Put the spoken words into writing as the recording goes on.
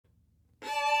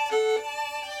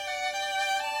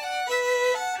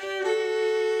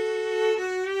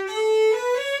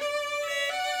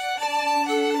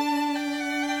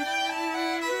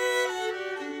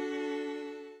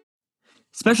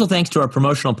Special thanks to our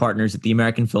promotional partners at the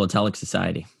American Philatelic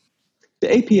Society. The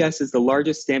APS is the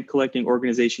largest stamp collecting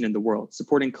organization in the world,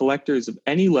 supporting collectors of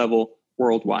any level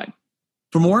worldwide.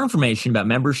 For more information about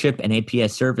membership and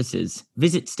APS services,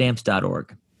 visit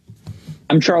stamps.org.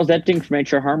 I'm Charles Epting from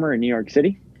H.R. Harmer in New York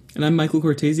City. And I'm Michael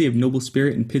Cortese of Noble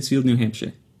Spirit in Pittsfield, New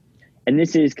Hampshire. And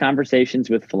this is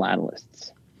Conversations with Philatelists.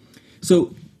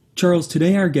 So, Charles,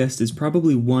 today our guest is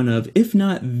probably one of, if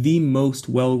not the most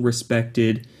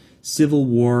well-respected Civil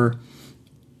War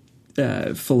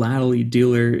philately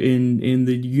dealer in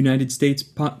the United States,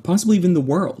 possibly even the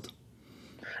world.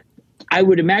 I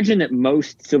would imagine that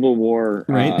most Civil War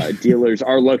dealers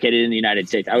are located in the United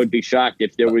States. I would be shocked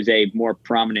if there was a more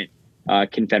prominent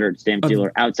Confederate stamp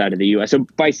dealer outside of the U.S. So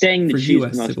by saying that she's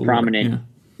the most prominent,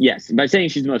 yes, by saying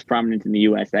she's the most prominent in the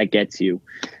U.S., that gets you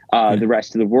the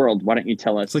rest of the world. Why don't you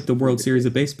tell us? It's like the World Series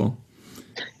of baseball.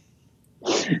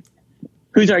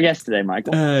 Who's our guest today,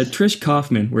 Michael? Trish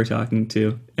Kaufman we're talking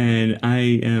to, and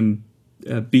I am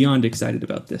beyond excited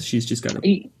about this. She's just got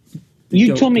a...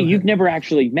 You told me you've never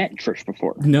actually met Trish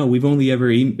before. No, we've only ever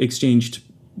exchanged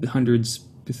hundreds,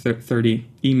 30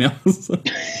 emails.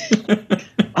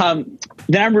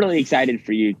 Then I'm really excited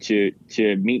for you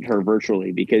to meet her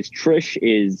virtually because Trish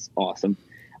is awesome.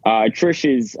 Trish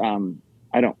is,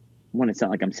 I don't want to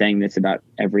sound like I'm saying this about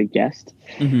every guest,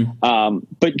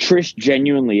 but Trish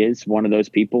genuinely is one of those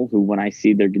people who, when I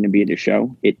see they're going to be at a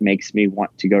show, it makes me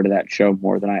want to go to that show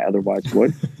more than I otherwise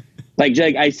would. Like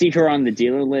I see her on the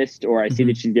dealer list, or I see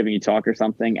that she's giving a talk or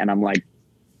something, and I'm like,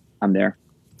 I'm there.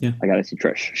 Yeah, I got to see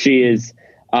Trish. She is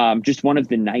just one of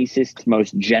the nicest,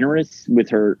 most generous with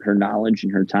her knowledge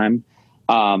and her time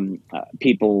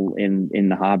people in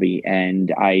the hobby,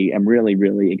 and I am really,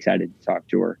 really excited to talk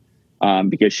to her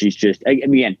because she's just,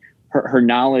 again, her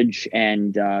knowledge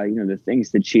and the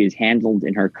things that she has handled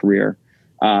in her career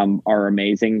are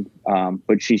amazing,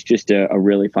 but she's just a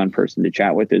really fun person to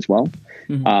chat with as well.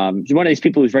 She's one of these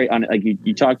people who's very like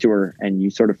you talk to her and you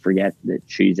sort of forget that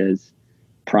she's as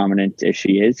prominent as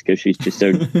she is because she's just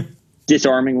so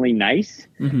disarmingly nice.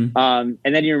 And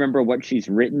then you remember what she's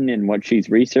written and what she's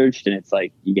researched, and it's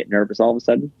like you get nervous all of a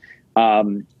sudden.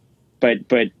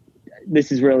 But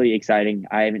this is really exciting.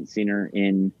 I haven't seen her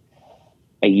in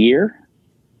a year,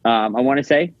 I want to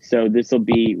say, so this will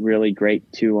be really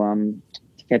great to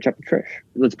catch up with Trish.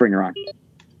 Let's bring her on.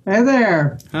 Hey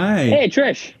there. Hi. Hey,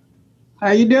 Trish. How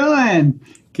you doing?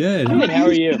 Good. Good. How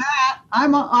are you?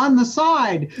 I'm on the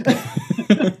side.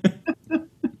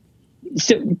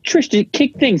 So, Trish, to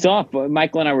kick things off,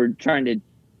 Michael and I were trying to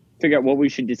figure out what we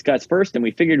should discuss first, and we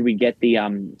figured we'd get the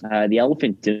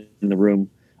elephant in the room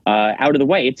out of the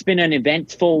way. It's been an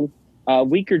eventful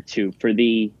week or two for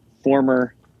the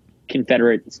former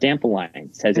Confederate Stamp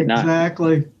Alliance, has it not?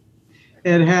 Exactly.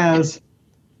 It has.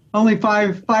 Only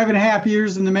five and a half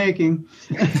years in the making.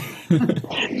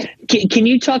 Can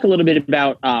you talk a little bit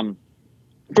about,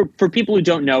 for people who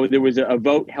don't know, there was a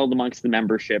vote held amongst the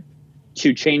membership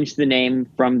to change the name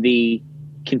from the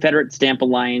Confederate Stamp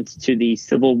Alliance to the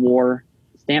Civil War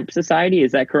Stamp Society.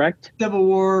 Is that correct? Civil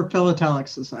War Philatelic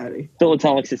Society.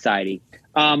 Philatelic Society.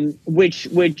 Which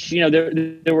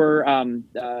there were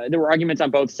arguments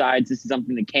on both sides. This is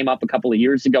something that came up a couple of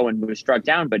years ago and was struck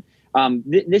down, but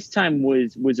this time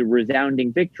was a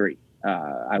resounding victory,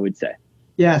 I would say.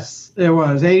 Yes, it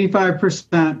was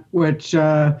 85%, which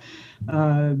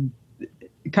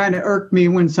kind of irked me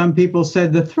when some people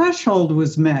said the threshold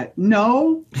was met.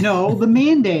 No, the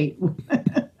mandate.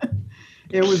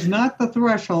 It was not the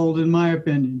threshold, in my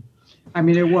opinion. I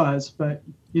mean, it was, but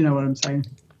you know what I'm saying.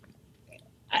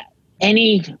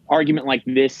 Any argument like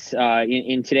this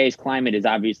in today's climate is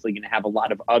obviously going to have a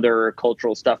lot of other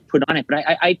cultural stuff put on it. But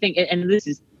I think, and this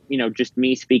is, just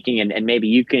me speaking, and maybe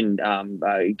you can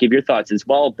give your thoughts as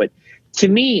well. But to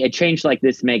me, a change like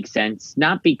this makes sense,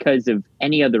 not because of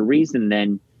any other reason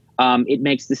than it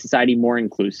makes the society more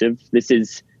inclusive. This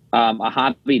is a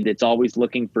hobby that's always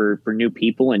looking for new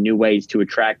people and new ways to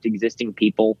attract existing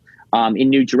people in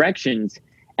new directions.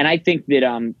 And I think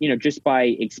that, just by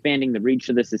expanding the reach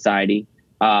of the society,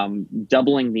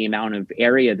 doubling the amount of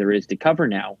area there is to cover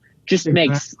now, just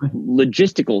makes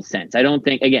logistical sense. I don't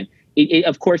think, again,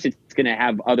 of course, it's going to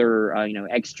have other,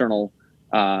 external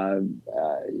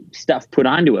stuff put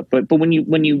onto it. But when you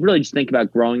really just think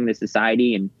about growing the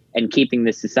society and keeping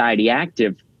the society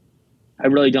active, I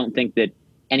really don't think that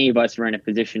any of us are in a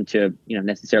position to,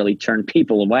 necessarily turn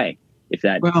people away.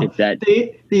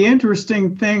 The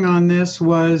interesting thing on this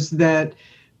was that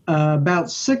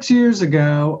about 6 years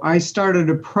ago, I started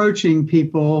approaching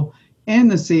people in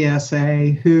the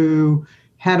CSA who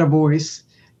had a voice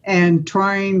and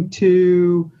trying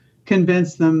to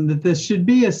convince them that this should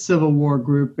be a Civil War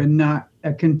group and not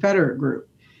a Confederate group.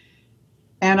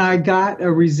 And I got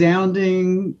a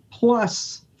resounding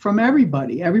plus from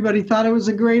everybody. Everybody thought it was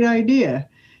a great idea.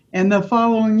 And the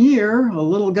following year, a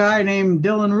little guy named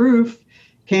Dylan Roof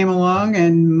came along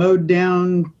and mowed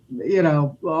down,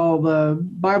 all the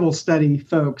Bible study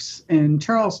folks in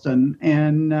Charleston.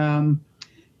 And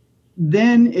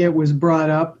then it was brought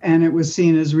up and it was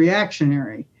seen as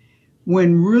reactionary,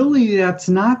 when really that's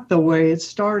not the way it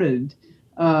started.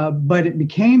 But it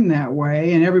became that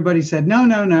way, and everybody said, no,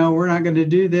 we're not going to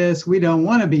do this. We don't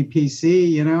want to be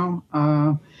PC,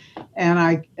 and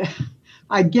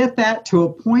I get that to a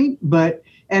point,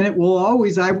 and it will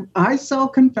always, I sell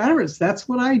Confederates. That's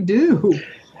what I do.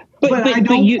 But I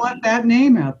don't want that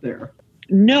name out there.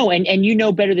 No, and you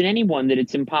know better than anyone that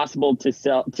it's impossible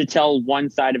to tell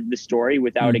one side of the story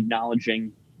without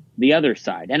acknowledging the other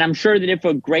side. And I'm sure that if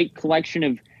a great collection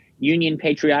of Union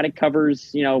patriotic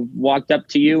covers, walked up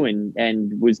to you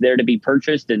and was there to be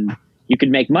purchased and you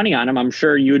could make money on them, I'm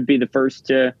sure you would be the first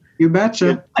to buy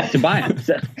them.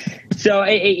 So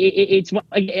it's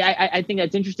I think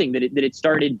that's interesting that it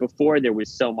started before there was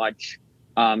so much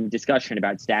discussion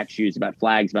about statues, about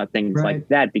flags, about things like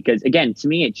that. Because again, to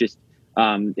me, it just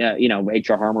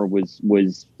H.R. Harmer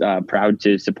was proud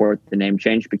to support the name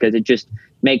change because it just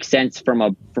makes sense from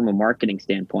a marketing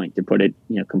standpoint, to put it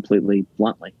completely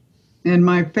bluntly. And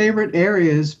my favorite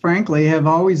areas, frankly, have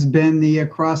always been the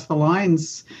across the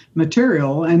lines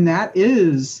material, and that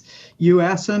is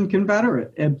U.S. and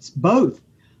Confederate. It's both.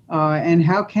 And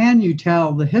how can you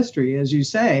tell the history, as you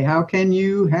say? How can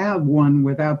you have one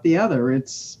without the other?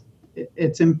 It's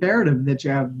imperative that you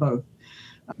have both.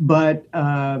 But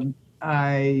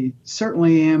I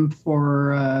certainly am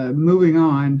for moving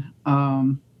on,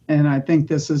 and I think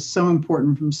this is so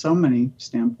important from so many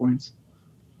standpoints.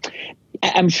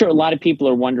 I'm sure a lot of people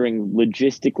are wondering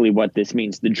logistically what this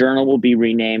means. The journal will be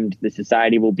renamed. The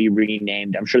society will be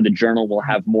renamed. I'm sure the journal will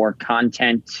have more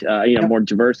content, more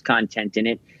diverse content in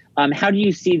it. How do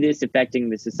you see this affecting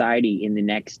the society in the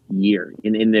next year,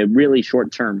 in the really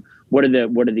short term? What's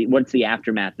the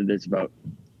aftermath of this vote?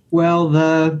 Well,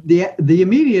 the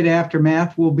immediate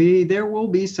aftermath will be there will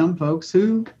be some folks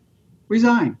who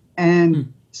resign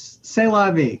and c'est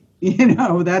la vie.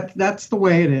 That's the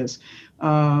way it is.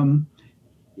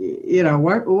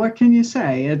 What can you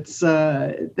say? It's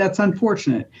that's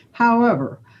unfortunate.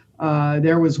 However,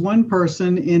 there was one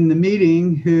person in the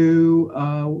meeting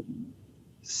who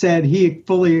said he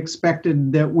fully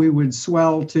expected that we would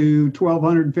swell to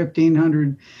 1,200,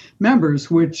 1,500 members,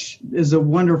 which is a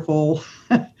wonderful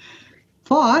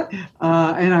thought,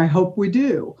 and I hope we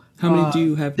do. How many do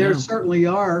you have now? There certainly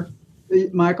are.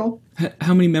 Michael?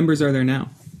 How many members are there now?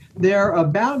 There are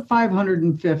about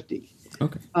 550.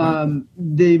 Okay.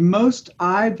 The most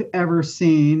I've ever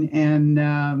seen,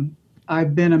 and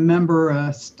I've been a member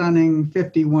a stunning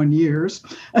 51 years,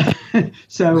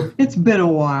 so it's been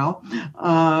a while.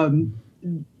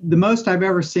 The most I've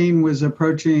ever seen was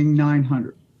approaching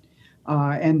 900,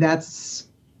 and that's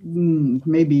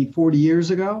maybe 40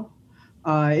 years ago.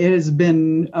 It has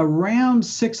been around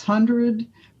 600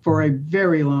 for a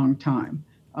very long time,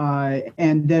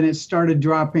 and then it started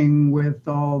dropping with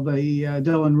all the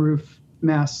Dylan Roof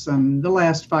mess, and the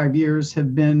last 5 years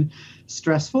have been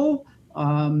stressful.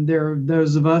 There are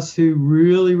those of us who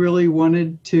really, really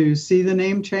wanted to see the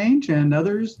name change, and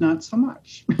others not so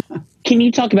much. Can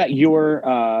you talk about your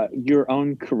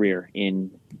own career in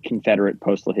Confederate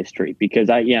postal history? Because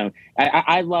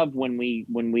I love when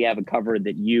we have a cover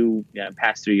that you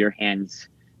pass through your hands.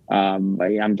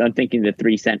 I'm thinking the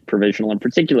 3 cent provisional in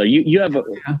particular. You have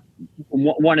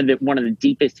one of the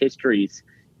deepest histories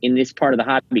in this part of the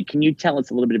hobby. Can you tell us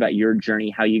a little bit about your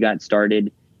journey, how you got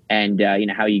started, and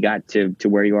how you got to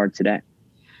where you are today?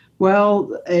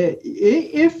 Well,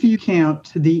 if you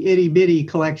count the itty bitty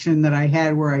collection that I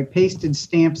had where I pasted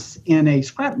stamps in a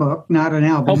scrapbook, not an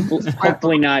album.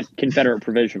 Hopefully not Confederate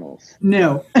provisionals.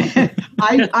 No,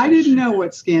 I didn't know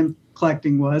what stamp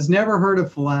collecting was, never heard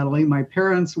of philately. My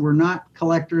parents were not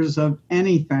collectors of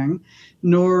anything,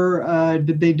 nor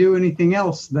did they do anything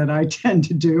else that I tend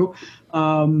to do.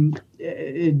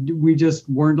 We just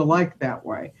weren't alike that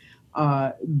way.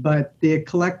 But the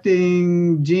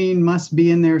collecting gene must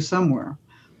be in there somewhere.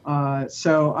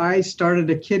 So I started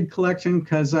a kid collection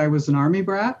because I was an Army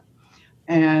brat.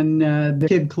 And the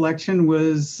kid collection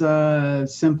was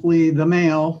simply the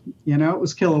mail. It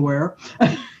was Killaware.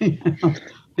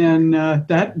 And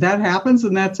that happens,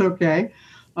 and that's okay.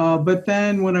 But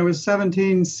then when I was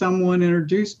 17, someone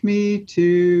introduced me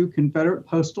to Confederate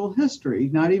postal history,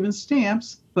 not even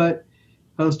stamps, but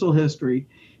postal history.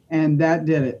 And that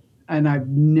did it. and I've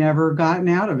never gotten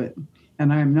out of it.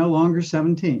 And I am no longer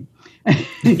 17.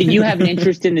 Did you have an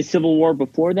interest in the Civil War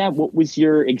before that? What was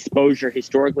your exposure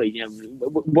historically? You know,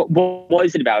 what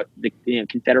was it about the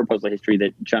Confederate postal history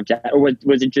that jumped out, or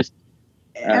was it just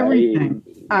everything?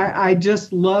 I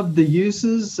just loved the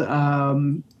uses.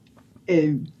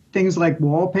 Things like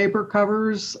wallpaper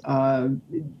covers.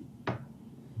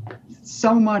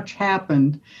 So much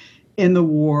happened in the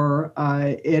war.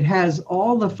 It has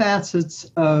all the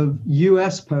facets of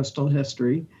U.S. postal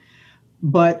history,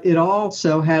 but it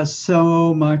also has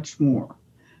so much more.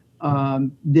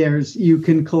 You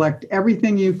can collect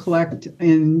everything you collect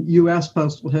in U.S.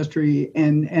 postal history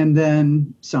and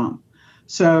then some.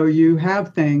 So you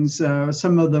have things,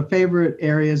 some of the favorite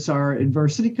areas are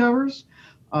adversity covers.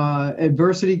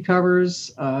 Wallpaper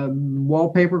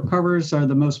covers are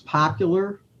the most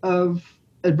popular of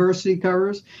adversity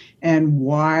covers. And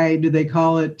why do they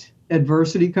call it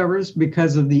adversity covers?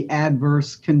 Because of the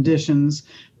adverse conditions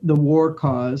the war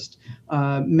caused,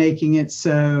 making it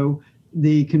so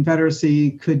the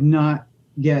Confederacy could not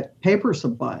get paper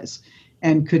supplies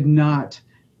and could not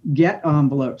get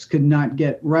envelopes, could not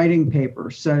get writing paper.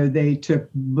 So they took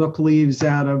book leaves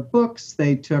out of books.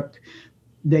 They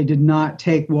did not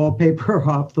take wallpaper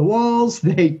off the walls.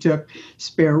 They took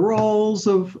spare rolls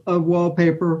of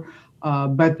wallpaper.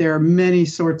 But there are many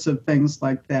sorts of things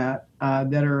like that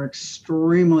that are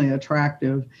extremely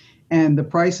attractive. And the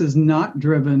price is not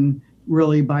driven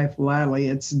really by philately.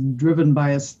 It's driven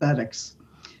by aesthetics.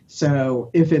 So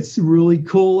if it's really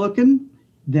cool looking,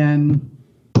 then,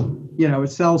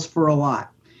 it sells for a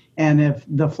lot. And if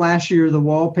the flashier the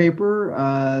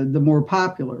wallpaper, the more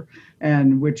popular,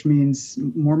 and which means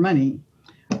more money.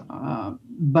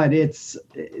 But it's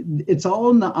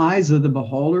all in the eyes of the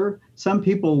beholder. Some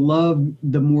people love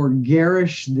the more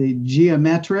garish, the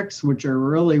geometrics, which are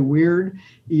really weird.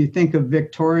 You think of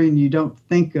Victorian, you don't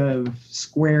think of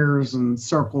squares and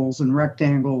circles and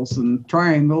rectangles and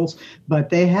triangles,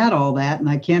 but they had all that, and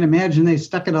I can't imagine they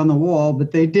stuck it on the wall,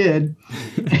 but they did.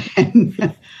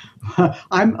 And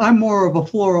I'm more of a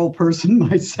floral person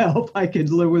myself. I could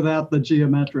live without the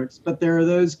geometrics, but there are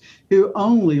those who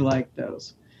only like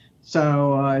those.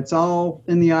 So it's all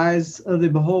in the eyes of the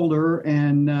beholder,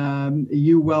 and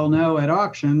you well know at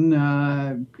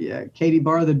auction, Katie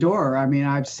bar the door. I mean,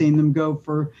 I've seen them go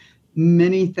for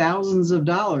many thousands of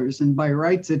dollars, and by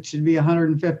rights it should be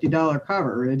 $150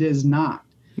 cover. It is not.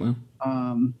 Wow.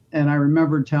 And I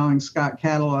remember telling Scott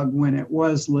Catalog when it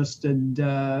was listed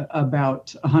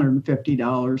about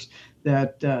 $150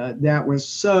 that was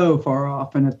so far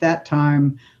off, and at that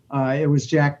time. It was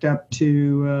jacked up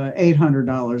to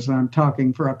 $800, and I'm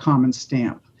talking for a common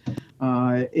stamp.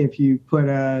 If you put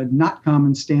a not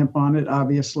common stamp on it,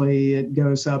 obviously it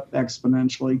goes up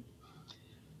exponentially.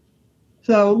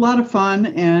 So a lot of fun,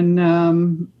 and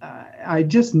I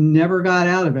just never got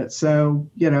out of it. So,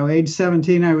 age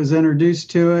 17, I was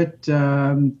introduced to it,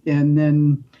 and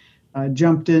then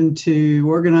jumped into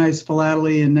organized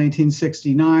philately in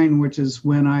 1969, which is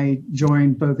when I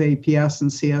joined both APS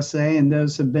and CSA, and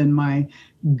those have been my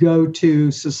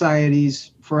go-to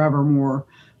societies forevermore.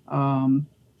 And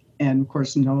of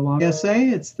course, no longer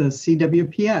CSA, it's the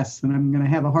CWPS, and I'm going to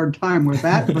have a hard time with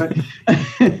that, but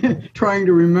trying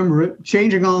to remember it,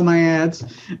 changing all my ads.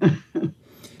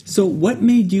 So what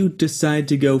made you decide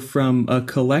to go from a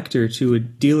collector to a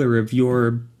dealer of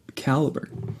your caliber?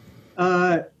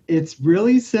 It's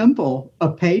really simple, a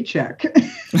paycheck.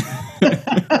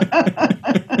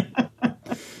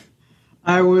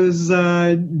 I was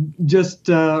just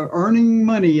earning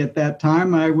money at that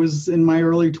time. I was in my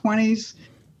early 20s,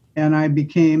 and I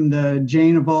became the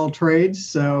Jane of all trades.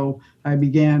 So I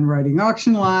began writing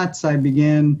auction lots. I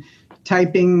began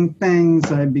typing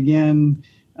things. I began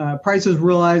prices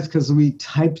realized because we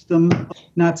typed them,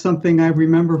 not something I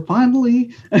remember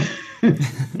fondly.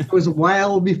 It was a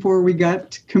while before we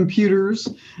got computers.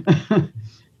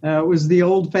 It was the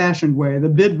old-fashioned way. The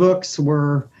bid books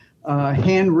were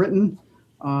handwritten,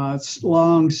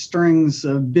 long strings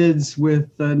of bids with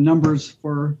numbers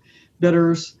for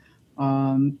bidders.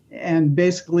 And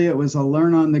basically it was a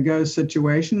learn-on-the-go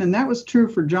situation. And that was true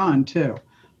for John, too.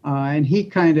 And he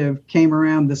kind of came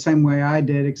around the same way I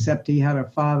did, except he had a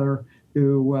father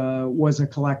who was a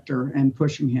collector and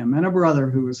pushing him, and a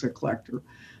brother who was a collector.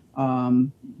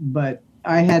 But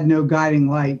I had no guiding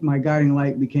light. My guiding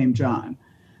light became John.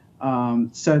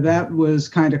 So that was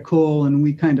kind of cool, and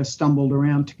we kind of stumbled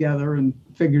around together and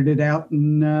figured it out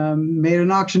and made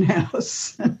an auction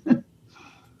house.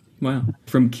 Wow.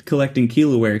 From collecting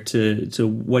kiloware to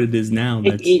what it is now.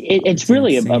 It's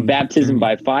really a baptism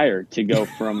by fire to go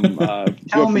from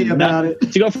Tell me about it.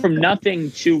 To go from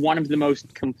nothing to one of the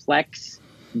most complex,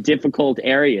 difficult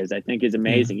areas, I think is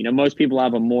amazing. You know, most people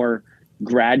have a more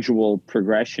gradual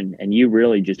progression, and you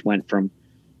really just went from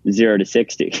 0 to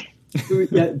 60.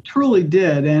 Yeah, truly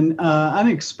did, and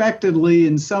unexpectedly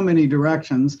in so many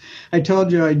directions. I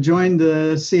told you I joined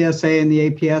the CSA and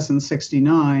the APS in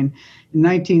 '69. In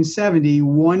 1970,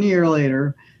 1 year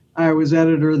later, I was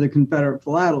editor of the Confederate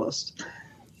Philatelist.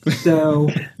 So,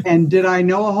 and did I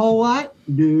know a whole lot?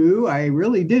 No, I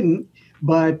really didn't.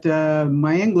 But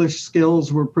my English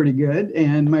skills were pretty good,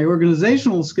 and my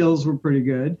organizational skills were pretty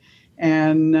good,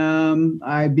 and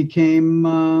I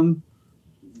became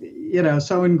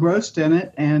so engrossed in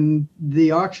it. And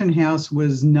the auction house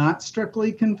was not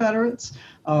strictly Confederates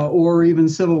or even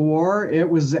Civil War. It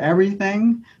was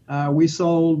everything. We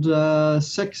sold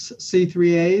 6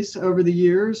 C3As over the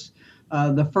years.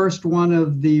 The first one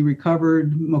of the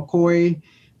recovered McCoy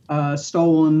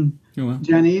stolen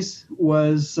Jennies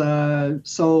was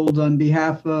sold on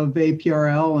behalf of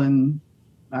APRL, and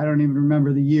I don't even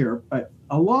remember the year, but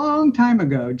a long time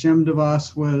ago. Jim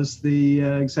DeVos was the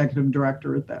executive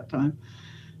director at that time.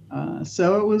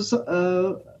 So it was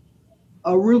a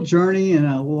real journey and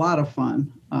a lot of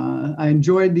fun. I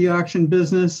enjoyed the auction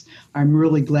business. I'm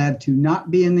really glad to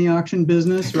not be in the auction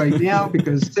business right now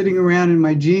because sitting around in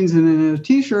my jeans and in a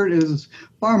t-shirt is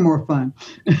far more fun.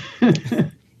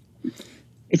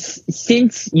 It's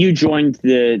since you joined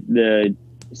the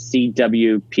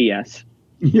CWPS.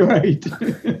 You're right.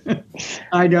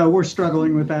 I know we're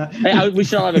struggling with that. We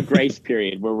still have a grace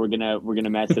period where we're gonna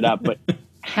mess it up. But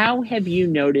how have you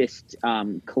noticed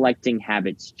collecting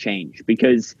habits change?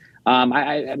 Because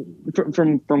I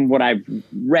from what I've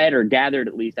read or gathered,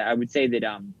 at least, I would say that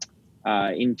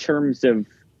in terms of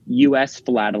U.S.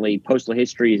 philately, postal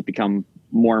history has become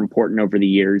more important over the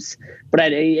years. But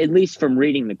at least from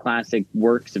reading the classic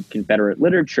works of Confederate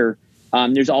literature,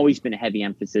 there's always been a heavy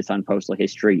emphasis on postal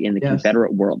history in the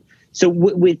Confederate world. So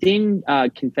within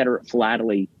Confederate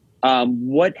philately,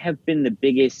 what have been the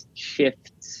biggest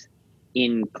shifts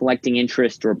in collecting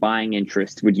interest or buying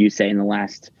interest, would you say, in the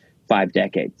last 5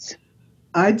 decades?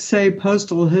 I'd say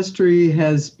postal history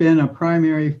has been a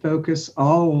primary focus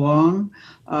all along.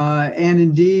 And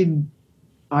indeed,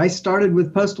 I started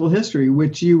with postal history,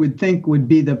 which you would think would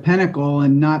be the pinnacle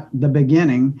and not the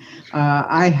beginning.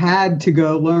 I had to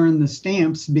go learn the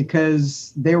stamps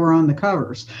because they were on the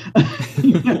covers.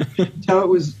 So it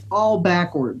was all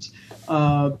backwards.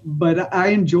 But I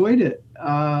enjoyed it.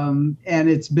 And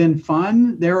it's been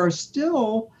fun. There are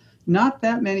still not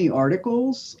that many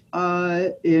articles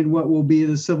in what will be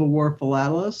the Civil War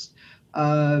Philatelist.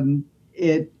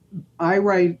 I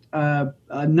write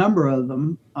a number of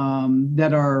them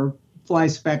that are fly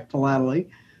spec philately,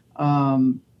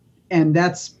 and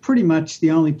that's pretty much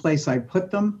the only place I put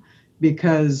them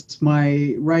because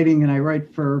my writing, and I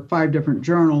write for 5 different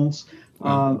journals.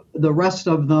 The rest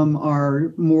of them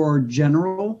are more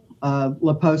general.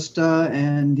 La Posta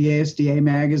and the ASDA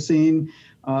magazine,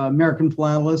 American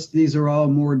Philatelist, these are all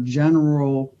more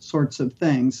general sorts of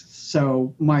things.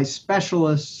 So my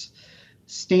specialist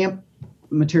stamp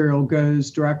material goes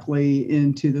directly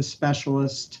into the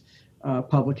specialist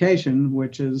publication,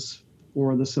 which is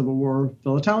for the Civil War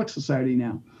Philatelic Society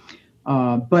now.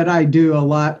 But I do a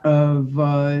lot of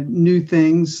new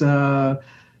things.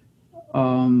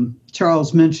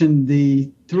 Charles mentioned the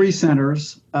 3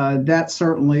 centers. That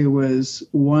certainly was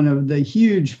one of the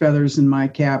huge feathers in my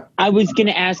cap. I was going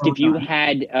to ask if you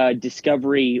had a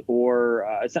discovery or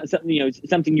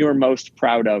something you were most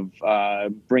proud of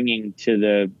bringing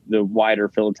to the wider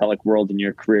philatelic world in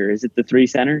your career. Is it the 3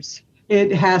 centers?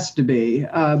 It has to be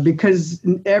because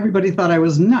everybody thought I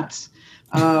was nuts.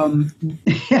 Do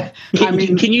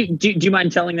you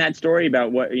mind telling that story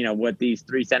about what these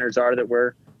 3 centers are that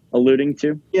we're alluding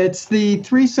to? It's the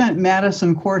 3-cent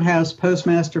Madison Courthouse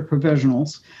Postmaster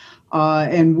Provisionals.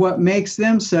 And what makes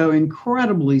them so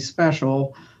incredibly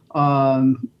special,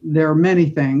 there are many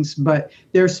things, but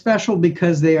they're special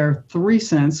because they are 3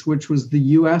 cents, which was the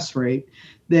U.S. rate.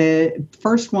 The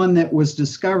first one that was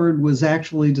discovered was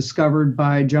actually discovered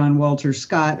by John Walter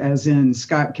Scott, as in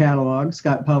Scott Catalog,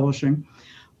 Scott Publishing.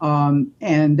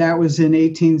 And that was in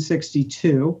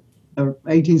 1872.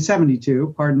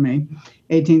 1872.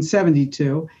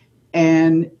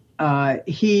 And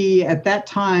he, at that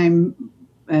time,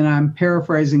 and I'm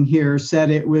paraphrasing here, said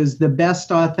it was the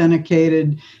best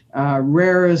authenticated,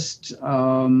 rarest,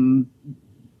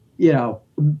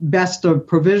 best of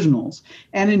provisionals.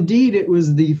 And indeed, it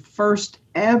was the first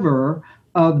ever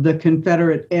of the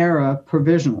Confederate era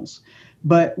provisionals.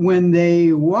 But when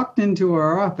they walked into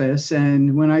our office,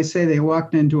 and when I say they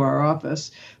walked into our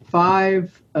office,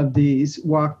 5 of these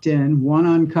walked in, 1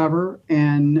 on cover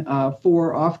and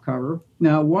 4 off cover.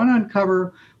 Now, 1 on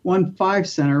cover, 1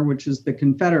 5-center, which is the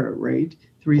Confederate rate.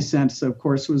 3 cents, of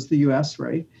course, was the U.S.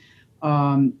 rate.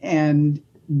 And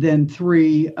then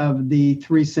 3 of the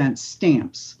 3-cent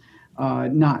stamps,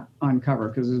 not on cover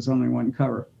because there's only 1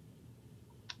 cover.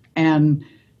 And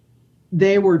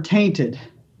they were tainted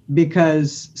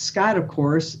because Scott, of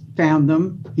course, found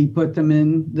them. He put them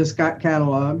in the Scott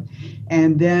catalog.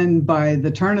 And then by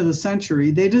the turn of the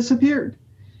century, they disappeared.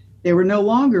 They were no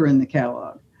longer in the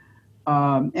catalog.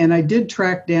 And I did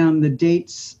track down the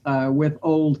dates with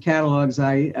old catalogs.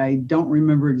 I don't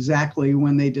remember exactly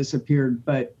when they disappeared,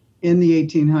 but in the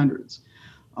 1800s.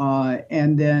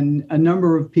 And then a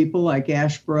number of people like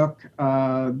Ashbrook,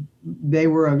 they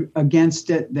were against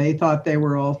it. They thought they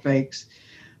were all fakes.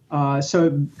 So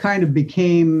it kind of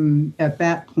became, at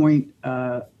that point,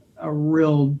 a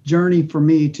real journey for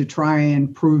me to try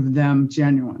and prove them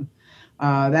genuine.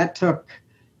 That took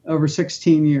over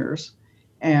 16 years,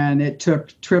 and it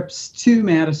took trips to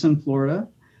Madison, Florida.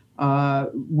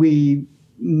 We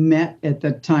met at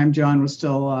the time John was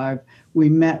still alive. We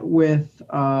met with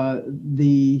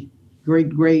the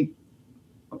great,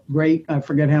 I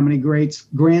forget how many greats,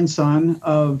 grandson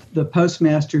of the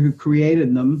postmaster who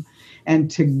created them.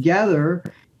 And together,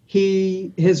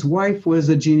 his wife was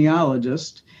a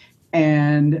genealogist.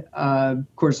 And of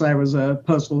course, I was a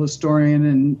postal historian,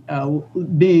 and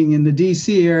being in the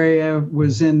DC area,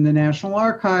 was in the National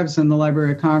Archives and the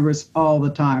Library of Congress all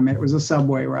the time. It was a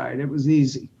subway ride. It was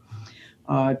easy.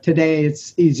 Today,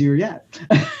 it's easier yet.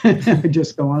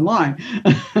 Just go online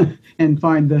and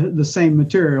find the same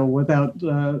material without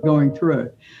going through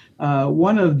it.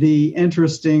 One of the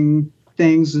interesting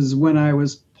things is when I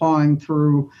was pawing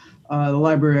through the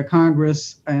Library of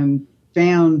Congress and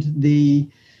found the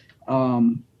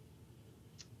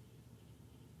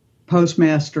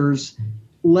postmaster's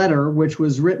letter, which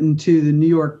was written to the New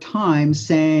York Times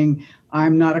saying,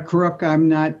 I'm not a crook. I'm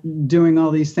not doing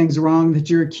all these things wrong that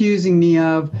you're accusing me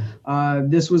of.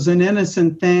 This was an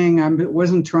innocent thing. I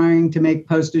wasn't trying to make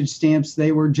postage stamps.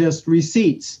 They were just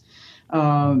receipts.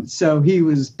 So he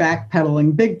was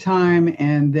backpedaling big time,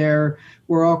 and there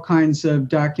were all kinds of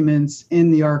documents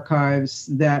in the archives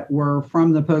that were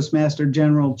from the Postmaster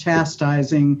General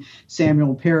chastising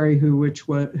Samuel Perry, who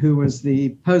was the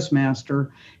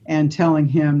postmaster, and telling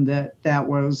him that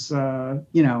was, a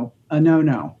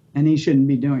no-no, and he shouldn't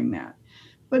be doing that.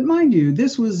 But mind you,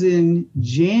 this was in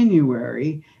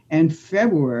January and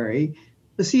February.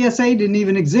 The CSA didn't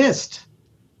even exist.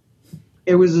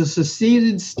 It was a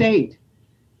seceded state.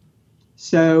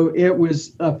 So it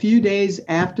was a few days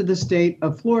after the state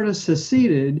of Florida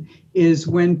seceded is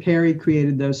when Perry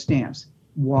created those stamps.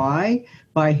 Why?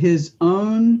 By his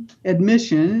own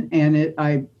admission, and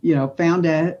I found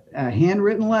a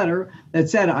handwritten letter that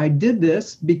said, I did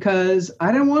this because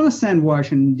I didn't want to send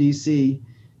Washington, D.C.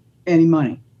 any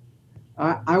money.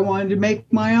 I wanted to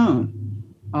make my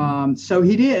own. So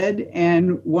he did,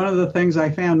 and one of the things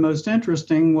I found most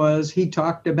interesting was he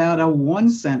talked about a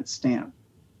 1-cent stamp.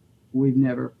 We've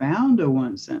never found a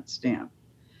 1-cent stamp.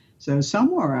 So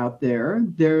somewhere out there,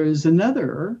 there's a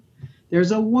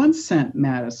 1-cent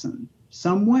Madison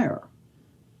somewhere.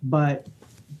 But,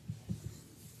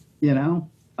 and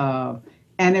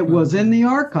it was in the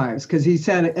archives because he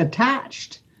said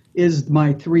attached is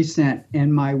my 3-cent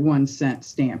and my 1-cent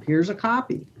stamp. Here's a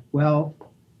copy. Well,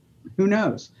 who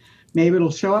knows? Maybe it'll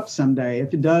show up someday.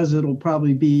 If it does, it'll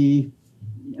probably be,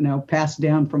 passed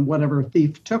down from whatever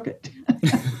thief took it,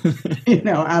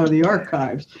 out of the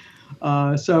archives.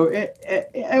 So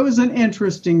it was an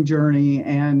interesting journey,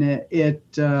 and it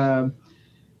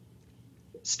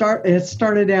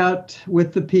started out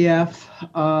with the PF.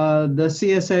 The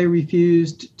CSA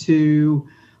refused to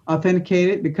authenticate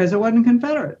it because it wasn't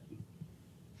Confederate.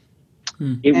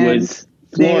 It was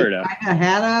Florida. They kind of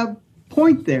had a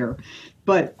point there,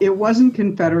 but it wasn't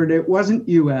Confederate. It wasn't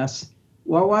U.S.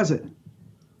 What was it?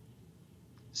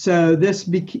 So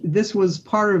this was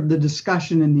part of the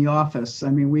discussion in the office. I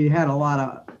mean, we had a lot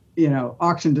of,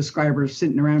 auction describers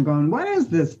sitting around going, what is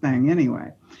this thing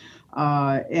anyway?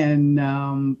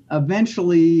 And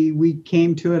eventually we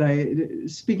came to it.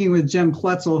 Speaking with Jim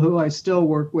Kletzel, who I still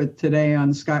work with today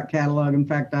on Scott Catalog. In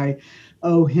fact, I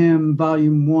owe him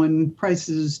Volume 1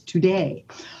 prices today.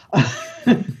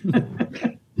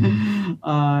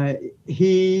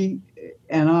 He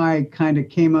and I kind of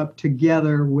came up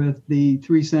together with the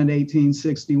 3-cent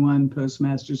 1861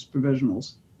 Postmaster's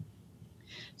Provisionals.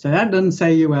 So that doesn't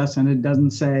say U.S. and it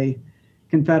doesn't say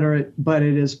Confederate, but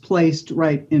it is placed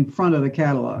right in front of the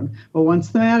catalog. But once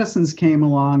the Madisons came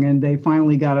along and they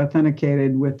finally got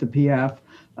authenticated with the PF,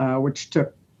 which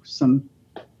took some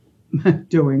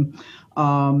doing,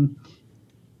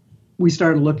 we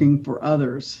started looking for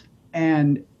others.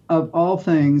 And of all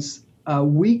things, a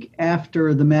week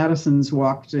after the Madisons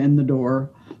walked in the door,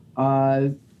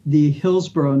 the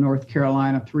Hillsborough, North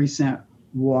Carolina 3 cent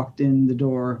walked in the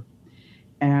door.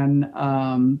 And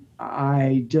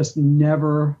I just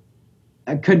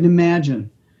I couldn't imagine.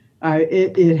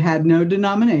 It had no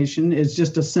denomination. It's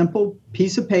just a simple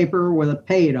piece of paper with a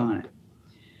paid on it.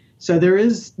 So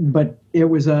but it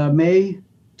was a May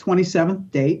 27th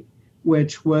date,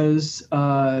 which was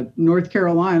North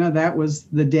Carolina. That was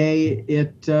the day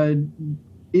it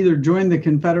either joined the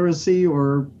Confederacy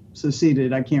or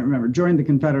seceded. I can't remember. Joined the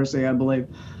Confederacy, I believe.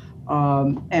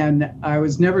 And I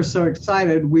was never so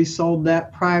excited. We sold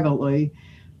that privately.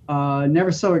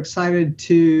 Never so excited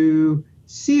to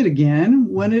see it again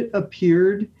when it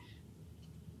appeared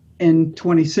in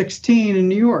 2016 in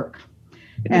New York.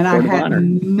 And I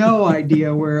had no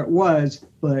idea where it was,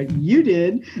 but you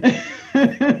did.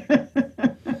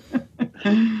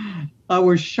 I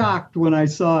was shocked when I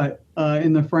saw it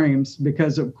in the frames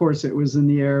because, of course, it was in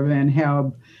the Era Van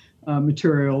Houb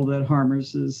material that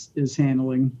Harmers is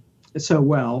handling so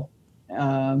well.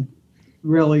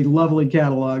 Really lovely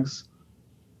catalogs.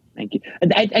 Thank you.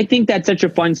 I think that's such a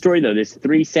fun story, though. This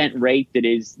 3 cent rate that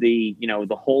is the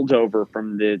holdover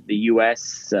from the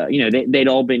U.S. They'd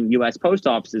all been U.S. post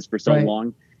offices for so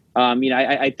long.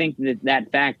 I think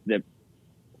that fact that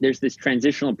there's this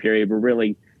transitional period where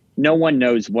really no one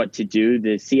knows what to do.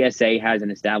 The CSA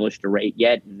hasn't established a rate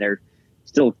yet, and they're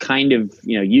still kind of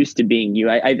used to being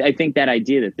I think that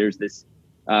idea that there's this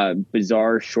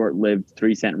bizarre, short-lived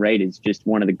 3 cent rate is just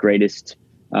one of the greatest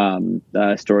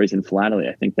stories in philately.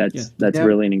 I think that's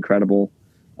really an incredible,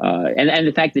 and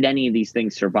the fact that any of these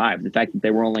things survived, the fact that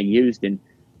they were only used in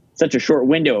such a short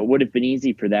window, it would have been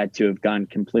easy for that to have gone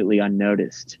completely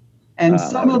unnoticed. And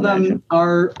some of them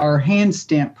are hand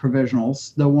stamp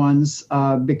provisionals, the ones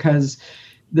because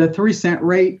the 3 cent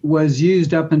rate was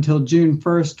used up until June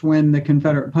 1st when the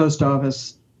Confederate Post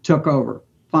Office took over,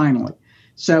 finally.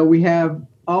 So we have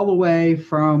all the way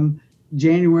from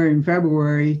January and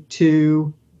February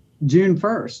to June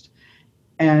 1st.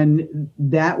 And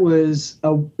that was,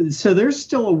 so there's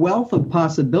still a wealth of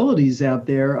possibilities out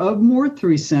there of more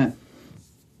 3 cent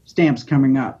stamps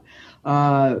coming up.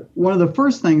 One of the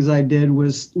first things I did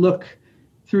was look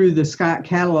through the Scott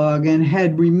catalog and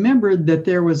had remembered that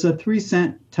there was a 3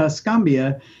 cent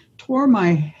Tuscumbia. Tore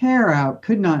my hair out,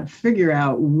 could not figure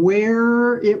out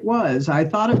where it was. I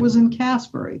thought it was in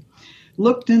Casbury.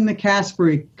 Looked in the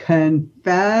Casbury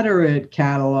Confederate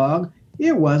catalog.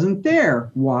 It wasn't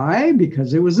there. Why?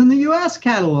 Because it was in the U.S.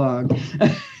 catalog.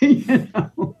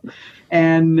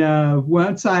 And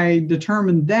once I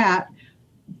determined that,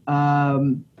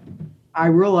 I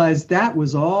realized that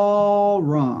was all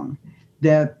wrong.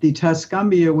 That the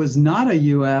Tuscumbia was not a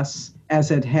U.S.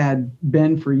 as it had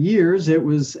been for years. It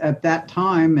was at that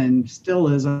time and still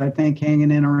is, I think, hanging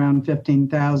in around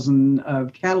 15,000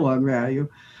 of catalog value.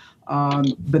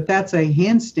 But that's a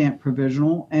hand stamp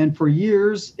provisional. And for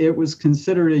years, it was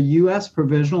considered a U.S.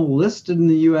 provisional, listed in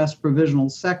the U.S. provisional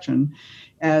section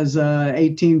as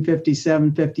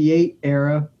 1857-58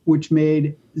 era, which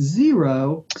made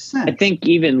 0 cents. I think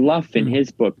even Luff in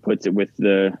his book puts it with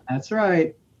the... That's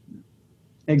right.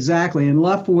 Exactly. And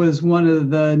Luff was one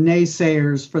of the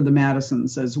naysayers for the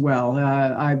Madisons as well.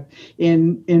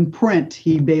 In print,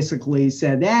 he basically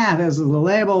said, this is a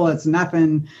label, it's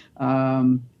nothing.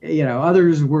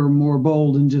 Others were more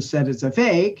bold and just said it's a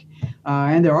fake.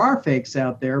 And there are fakes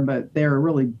out there, but they're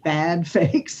really bad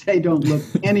fakes. They don't look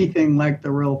anything like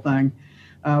the real thing.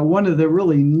 One of the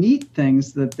really neat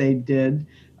things that they did,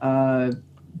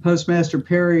 Postmaster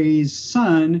Perry's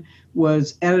son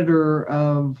was editor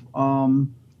of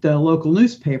the local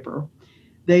newspaper.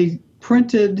 They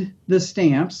printed the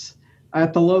stamps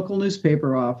at the local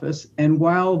newspaper office, and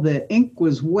while the ink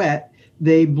was wet,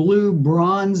 they blew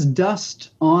bronze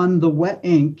dust on the wet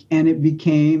ink, and it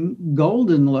became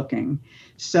golden looking.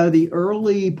 So the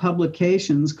early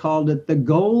publications called it the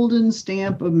Golden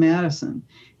Stamp of Madison.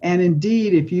 And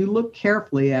indeed, if you look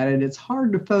carefully at it, it's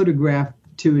hard to photograph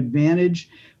to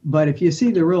advantage. But if you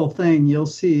see the real thing, you'll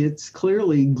see it's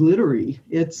clearly glittery.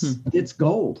 It's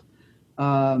gold.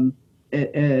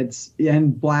 It's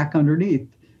and black underneath.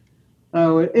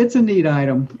 Oh, it's a neat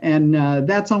item, and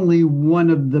that's only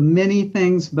one of the many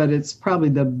things, but it's probably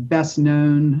the best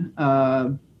known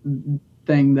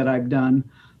thing that I've done.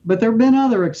 But there have been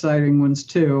other exciting ones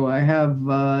too. I have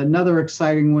another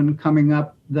exciting one coming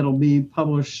up that'll be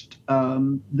published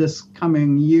this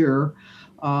coming year,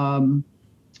 and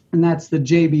that's the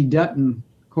J.B. Dutton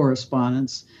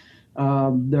correspondence.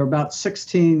 There are about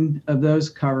 16 of those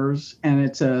covers, and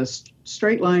it's a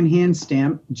straight line hand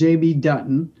stamp, J.B.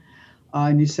 Dutton.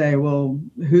 And you say, well,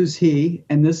 who's he?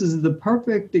 And this is the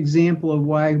perfect example of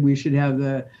why we should have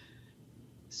the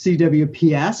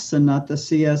CWPS and not the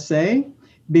CSA,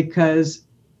 because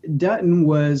Dutton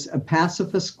was a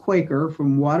pacifist Quaker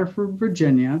from Waterford,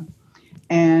 Virginia,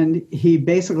 and he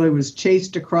basically was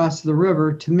chased across the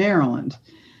river to Maryland.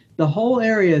 The whole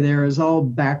area there is all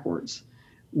backwards.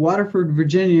 Waterford,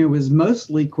 Virginia was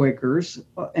mostly Quakers,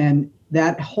 and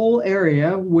that whole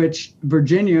area, which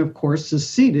Virginia, of course,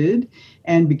 seceded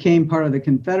and became part of the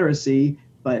Confederacy,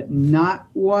 but not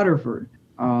Waterford.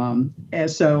 And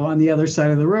so on the other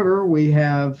side of the river, we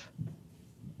have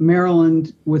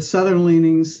Maryland with Southern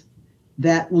leanings,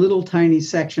 that little tiny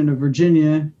section of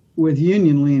Virginia with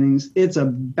Union leanings. It's a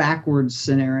backwards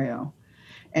scenario.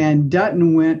 And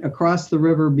Dutton went across the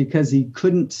river because he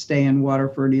couldn't stay in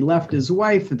Waterford. He left his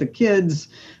wife, the kids,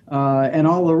 and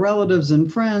all the relatives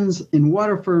and friends in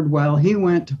Waterford while he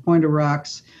went to Point of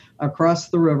Rocks across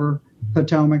the river,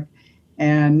 Potomac,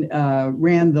 and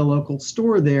ran the local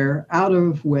store there, out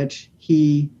of which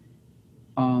he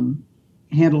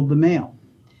handled the mail.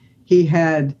 He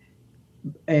had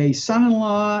a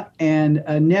son-in-law and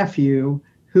a nephew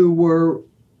who were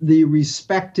the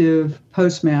respective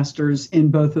postmasters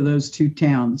in both of those two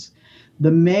towns.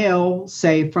 The mail,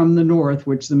 say from the north,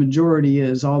 which the majority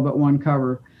is, all but one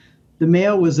cover, the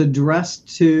mail was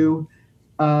addressed to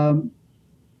Point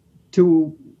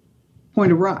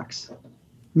of Rocks,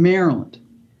 Maryland,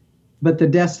 but the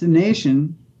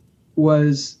destination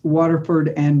was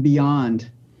Waterford and beyond.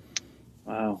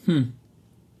 Wow.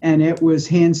 And it was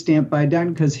hand stamped by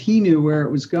Dutton because he knew where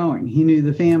it was going. He knew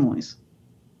the families.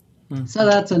 So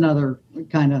that's another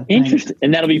kind of thing. Interesting.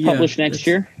 And that'll be published next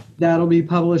year? That'll be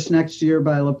published next year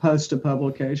by La Posta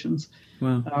Publications.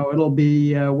 Wow. It'll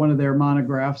be one of their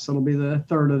monographs. It'll be the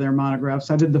third of their monographs.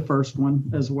 I did the first one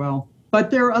as well.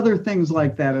 But there are other things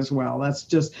like that as well.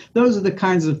 Those are the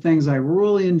kinds of things I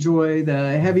really enjoy.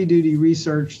 The heavy duty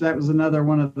research, that was another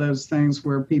one of those things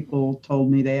where people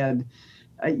told me they had,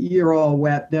 you're all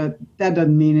wet. That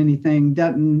doesn't mean anything.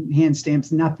 Dutton hand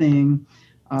stamps nothing.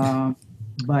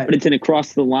 But it's an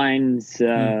across the lines.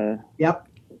 Yep.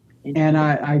 And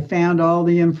I found all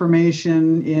the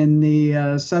information in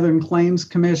the Southern Claims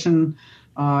Commission,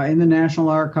 in the National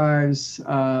Archives,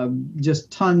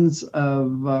 just tons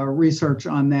of research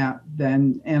on that.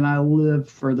 And I live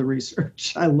for the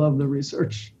research. I love the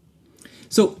research.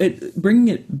 So bringing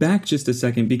it back just a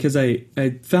second, because I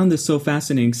found this so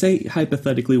fascinating. Say,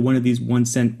 hypothetically, one of these 1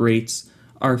 cent rates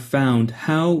are found.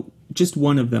 Just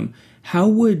one of them, how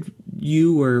would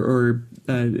you or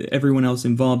everyone else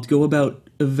involved go about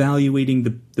evaluating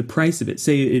the price of it?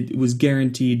 Say it was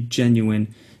guaranteed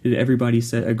genuine. Everybody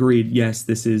agreed, yes,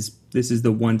 this is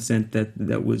the 1 cent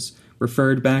that was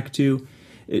referred back to.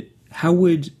 How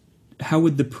would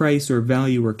the price or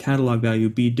value or catalog value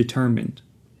be determined?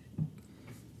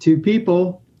 Two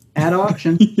people at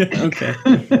auction. Yeah, okay.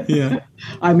 Yeah.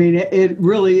 I mean, it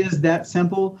really is that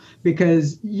simple,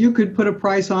 because you could put a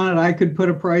price on it. I could put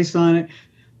a price on it.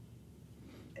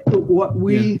 What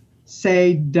we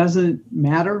say doesn't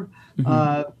matter.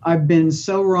 Mm-hmm. I've been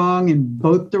so wrong in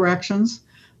both directions.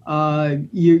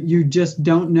 You just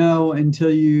don't know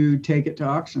until you take it to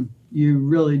auction. You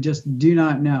really just do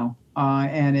not know.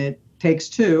 And it takes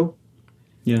two.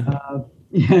 Yeah.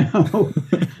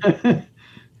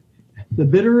 The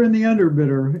bidder and the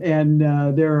underbidder. And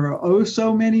there are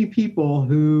so many people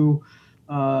who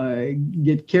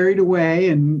get carried away,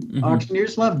 and mm-hmm.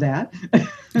 auctioneers love that.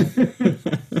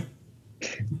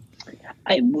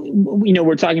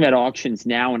 We're talking about auctions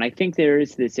now, and I think there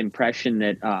is this impression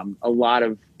that a lot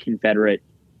of Confederate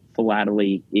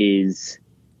philately is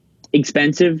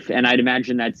expensive, and I'd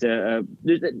imagine that's I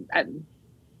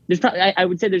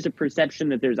would say there's a perception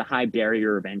that there's a high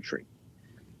barrier of entry.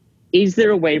 Is there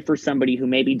a way for somebody who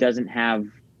maybe doesn't have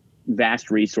vast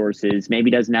resources,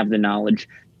 maybe doesn't have the knowledge,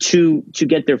 to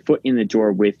get their foot in the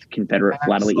door with Confederate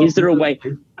philately? Is there a way?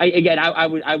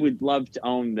 I would love to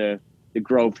own the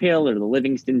Grove Hill or the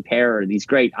Livingston Pair or these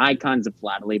great icons of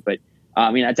philately, but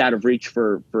that's out of reach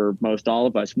for most all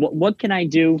of us. What can I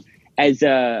do as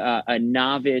a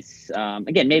novice?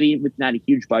 Again, maybe with not a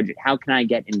huge budget. How can I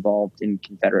get involved in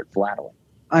Confederate philately?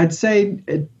 I'd say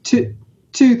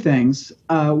two things.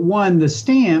 One, the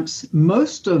stamps.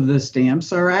 Most of the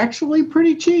stamps are actually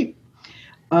pretty cheap.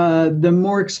 The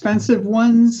more expensive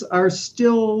ones are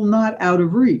still not out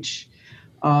of reach.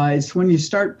 It's when you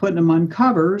start putting them on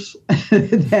covers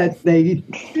that they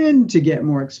tend to get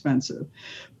more expensive.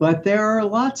 But there are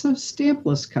lots of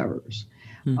stampless covers.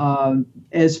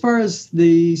 As far as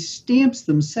the stamps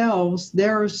themselves,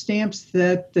 there are stamps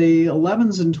that the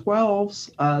 11s and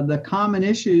 12s, the common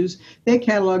issues, they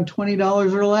catalog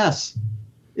 $20 or less.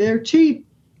 They're cheap.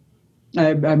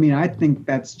 I mean, I think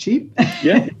that's cheap.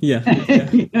 Yeah.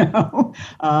 You know,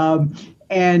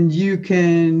 and you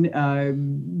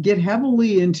can get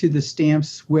heavily into the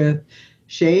stamps with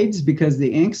shades because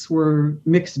the inks were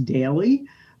mixed daily.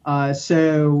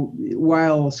 So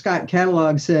while Scott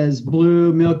Catalog says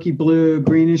blue, milky blue,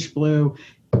 greenish blue,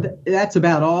 that's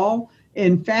about all.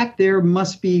 In fact, there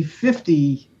must be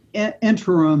 50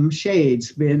 interim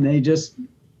shades, and they just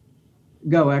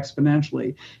go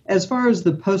exponentially. As far as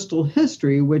the postal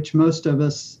history, which most of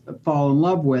us fall in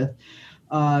love with,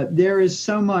 there is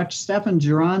so much. Stefan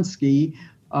Juronsky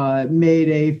made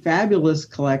a fabulous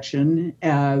collection,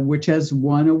 which has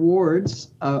won awards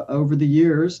over the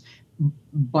years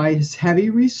by his heavy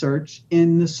research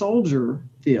in the soldier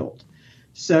field.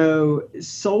 So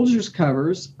soldiers'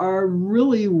 covers are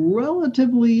really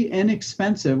relatively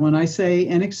inexpensive. When I say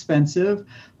inexpensive,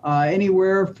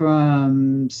 anywhere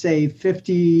from, say,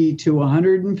 $50 to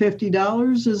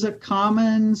 $150 is a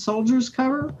common soldier's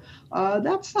cover.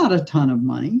 That's not a ton of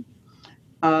money,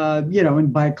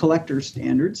 and by collector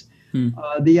standards.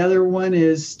 The other one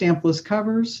is stampless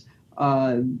covers.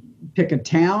 Pick a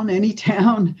town, any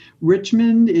town.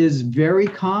 Richmond is very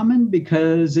common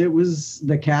because it was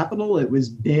the capital. It was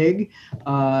big.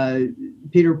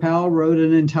 Peter Powell wrote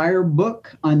an entire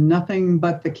book on nothing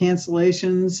but the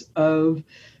cancellations of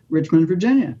Richmond,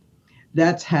 Virginia.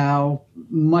 That's how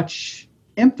much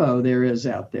info there is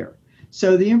out there.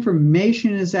 So the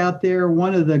information is out there.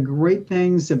 One of the great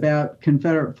things about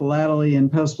Confederate philately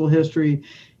and postal history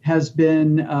has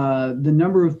been the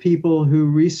number of people who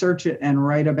research it and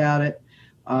write about it.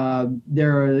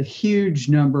 There are a huge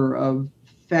number of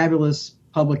fabulous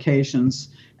publications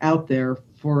out there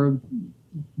for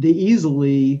the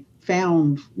easily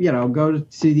found, go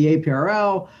to the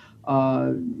APRL,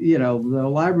 the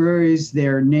libraries.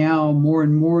 They're now more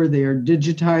and more, they're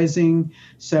digitizing.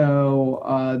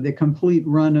 So the complete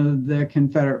run of the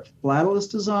Confederate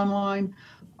Philatelist is online.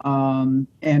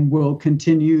 And will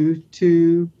continue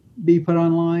to be put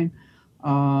online.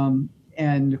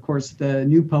 And of course, the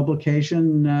new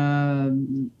publication,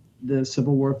 the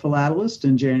Civil War Philatelist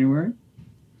in January.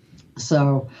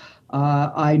 So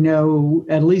I know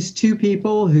at least two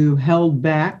people who held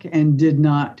back and did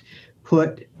not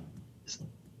put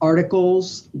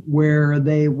articles where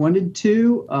they wanted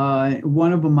to.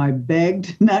 One of them I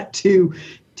begged not to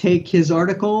take his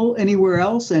article anywhere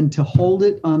else and to hold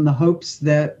it on the hopes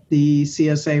that the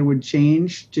CSA would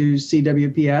change to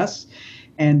CWPS,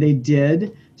 and they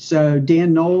did. So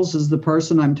Dan Knowles is the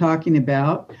person I'm talking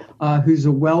about, who's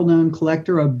a well-known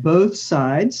collector of both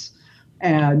sides,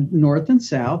 and North and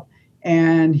South,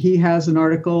 and he has an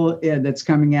article that's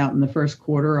coming out in the first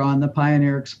quarter on the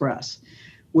Pioneer Express,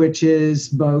 which is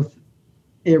both,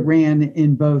 it ran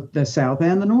in both the South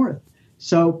and the North.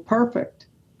 So perfect.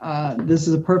 This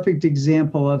is a perfect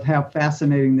example of how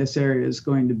fascinating this area is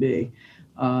going to be.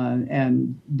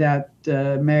 And that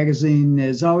magazine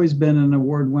has always been an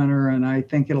award winner, and I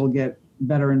think it'll get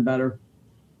better and better.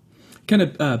 Kind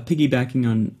of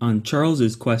piggybacking on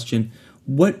Charles's question,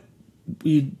 what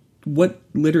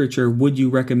literature would you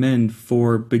recommend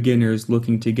for beginners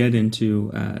looking to get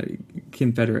into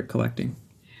Confederate collecting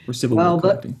or Civil War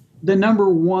collecting? The number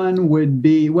one would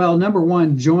be, number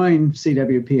one, join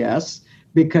CWPS,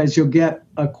 because you'll get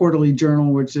a quarterly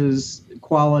journal, which is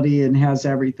quality and has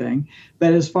everything.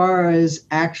 But as far as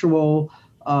actual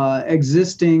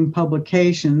existing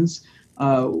publications,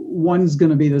 one's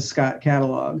going to be the Scott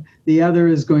Catalog. The other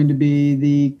is going to be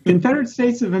the Confederate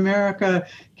States of America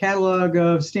Catalog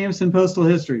of Stamps and Postal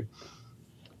History.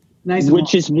 Nice,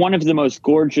 which is one of the most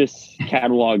gorgeous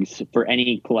catalogs for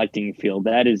any collecting field.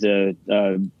 That is a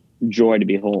joy to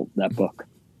behold, that book.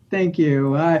 Thank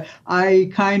you.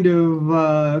 I kind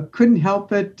of couldn't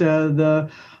help it. The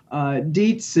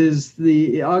Dietz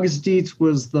August Dietz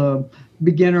was the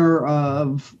beginner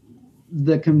of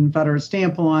the Confederate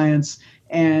Stamp Alliance,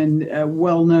 and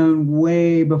well known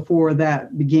way before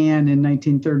that began in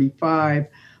 1935.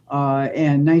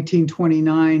 And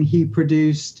 1929, he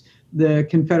produced the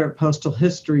Confederate Postal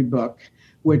History book,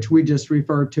 which we just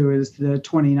refer to as the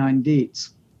 29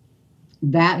 Dietz.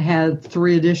 That had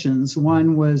 3 editions.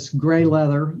 One was gray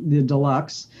leather, the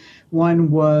deluxe.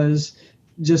 One was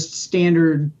just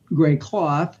standard gray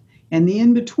cloth. And the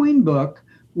in-between book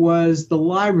was the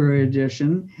library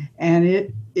edition,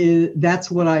 and that's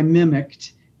what I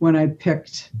mimicked when I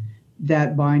picked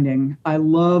that binding. I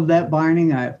love that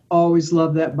binding. I've always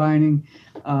loved that binding,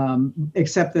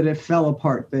 except that it fell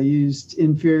apart. They used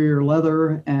inferior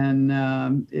leather, and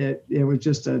it was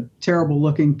just a terrible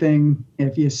looking thing.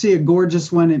 If you see a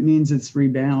gorgeous one, it means it's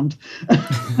rebound.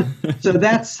 So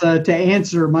that's to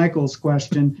answer Michael's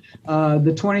question.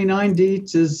 The 29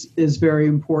 Dietz is very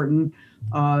important.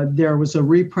 There was a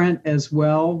reprint as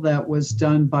well that was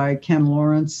done by Ken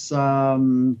Lawrence,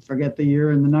 forget the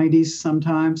year, in the 90s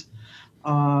sometimes.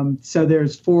 So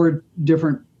there's 4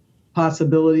 different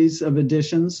possibilities of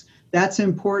editions. That's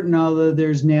important, although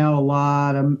there's now a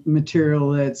lot of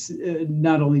material that's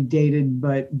not only dated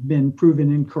but been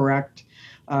proven incorrect,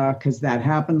 because that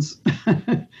happens.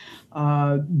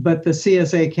 But the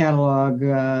CSA catalog,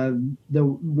 the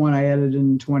one I edited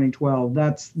in 2012,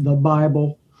 that's the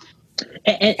Bible.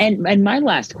 And my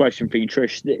last question for you,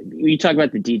 Trish, you talk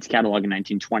about the Dietz catalog in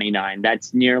 1929.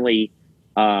 That's nearly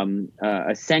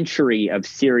a century of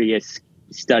serious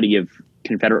study of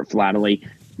Confederate philately.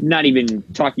 Not even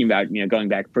talking about, going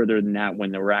back further than that,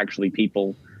 when there were actually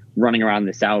people running around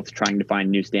the South trying to find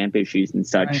new stamp issues and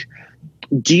such.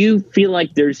 Right. Do you feel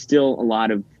like there's still a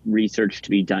lot of research to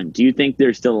be done? Do you think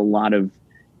there's still a lot of,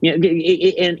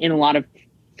 in a lot of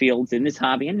fields in this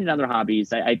hobby and in other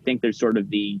hobbies, I think there's sort of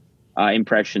the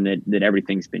impression that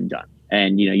everything's been done.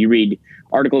 And, you read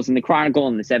articles in the Chronicle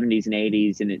in the 70s and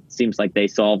 80s, and it seems like they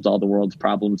solved all the world's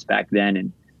problems back then.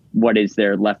 And what is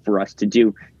there left for us to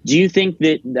do? Do you think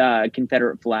that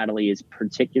Confederate philately is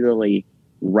particularly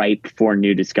ripe for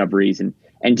new discoveries? And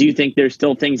do you think there's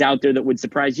still things out there that would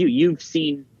surprise you? You've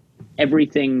seen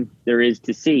everything there is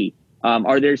to see.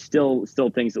 Are there still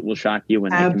things that will shock you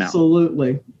when they come out?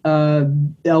 Absolutely.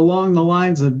 Along the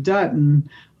lines of Dutton,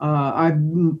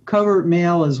 covert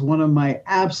mail is one of my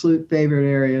absolute favorite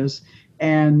areas,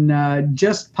 and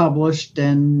just published,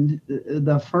 and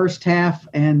the first half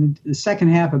and the second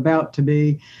half about to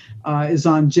be is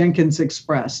on Jenkins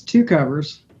Express. 2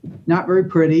 covers, not very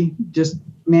pretty, just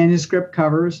manuscript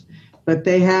covers, but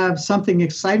they have something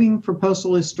exciting for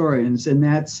postal historians, and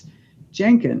that's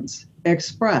Jenkins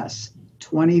Express,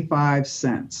 25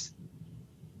 cents.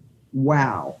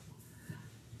 Wow.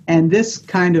 And this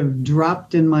kind of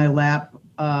dropped in my lap,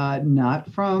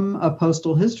 not from a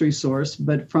postal history source,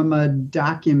 but from a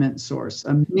document source,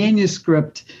 a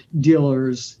manuscript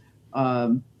dealer's.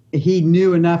 He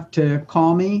knew enough to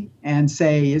call me and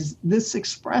say, is this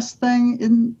Express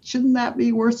thing, shouldn't that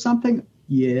be worth something?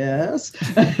 Yes.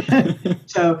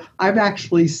 So I've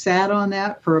actually sat on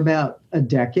that for about a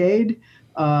decade,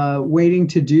 waiting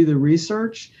to do the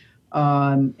research.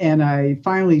 And I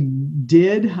finally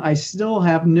did. I still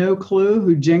have no clue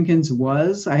who Jenkins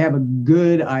was. I have a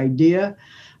good idea,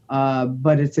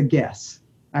 but it's a guess.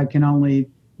 I can only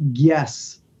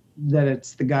guess that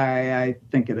it's the guy I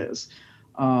think it is.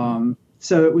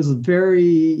 So it was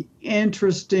very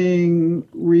interesting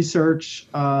research,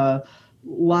 a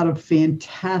lot of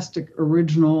fantastic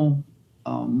original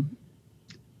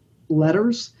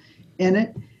letters in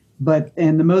it.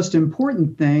 And the most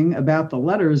important thing about the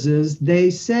letters is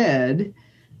they said,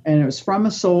 and it was from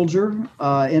a soldier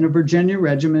in a Virginia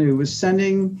regiment who was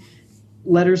sending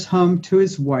letters home to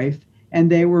his wife,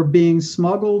 and they were being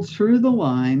smuggled through the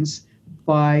lines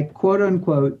by, quote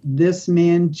unquote, this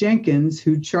man Jenkins,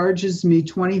 who charges me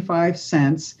 25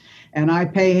 cents, and I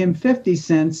pay him 50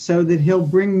 cents so that he'll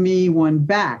bring me one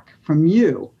back from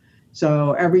you.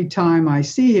 So every time I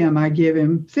see him, I give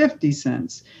him 50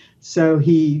 cents. So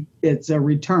it's a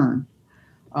return.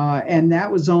 And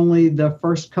that was only the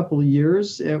first couple of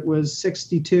years. It was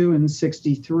 62 and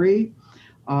 63.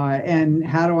 And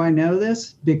how do I know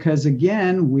this? Because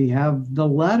again, we have the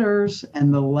letters,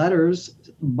 and the letters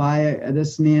by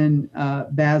this man,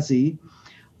 Bazzi,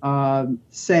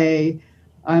 say,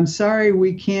 I'm sorry,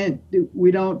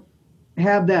 we don't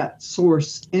have that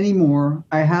source anymore.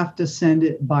 I have to send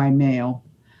it by mail.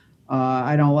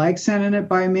 I don't like sending it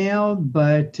by mail,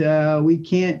 but we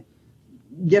can't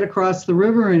get across the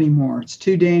river anymore. It's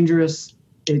too dangerous.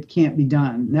 It can't be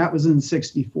done. And that was in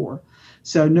 64.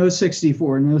 So no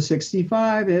 64, no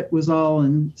 65. It was all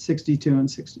in 62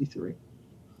 and 63.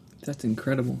 That's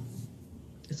incredible.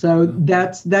 So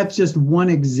that's just one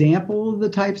example of the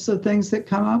types of things that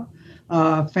come up.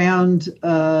 Found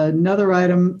another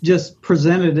item just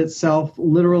presented itself,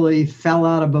 literally fell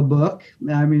out of a book.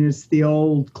 I mean, it's the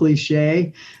old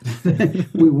cliche.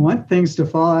 We want things to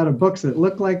fall out of books that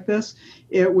look like this.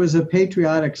 It was a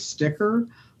patriotic sticker,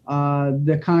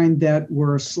 the kind that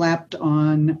were slapped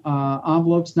on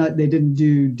envelopes. They didn't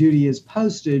do duty as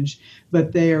postage,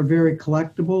 but they are very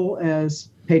collectible as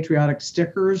patriotic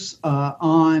stickers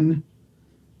on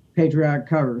patriotic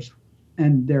covers,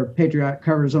 and they're patriotic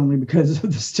covers only because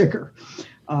of the sticker.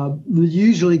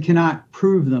 Usually cannot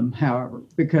prove them, however,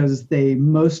 because they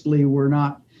mostly were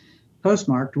not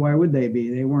postmarked. Why would they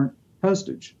be? They weren't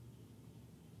postage.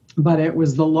 But it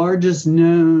was the largest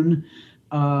known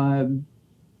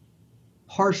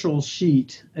partial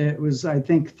sheet. It was, I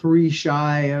think, 3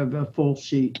 shy of a full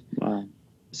sheet. Wow.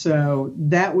 So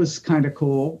that was kind of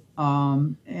cool.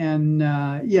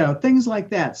 Things like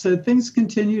that. So things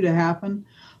continue to happen.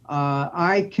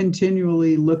 I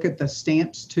continually look at the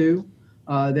stamps too.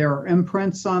 There are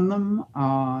imprints on them,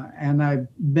 and I've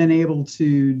been able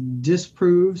to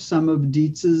disprove some of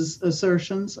Dietz's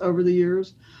assertions over the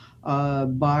years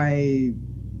by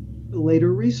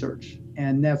later research.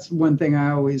 And that's one thing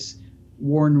I always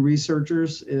warn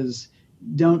researchers is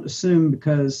don't assume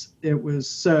because it was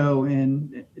so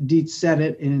and Dietz said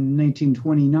it in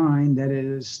 1929 that it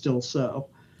is still so.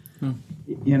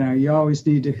 You always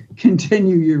need to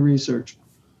continue your research.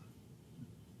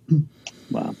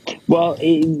 Wow. Well,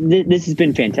 this has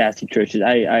been fantastic, Trish.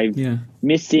 I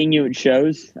miss seeing you at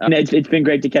shows. It's been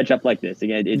great to catch up like this.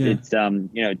 Again, it's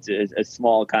a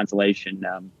small consolation,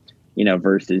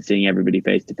 versus seeing everybody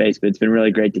face to face. But it's been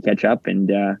really great to catch up and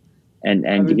to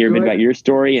hear a bit about your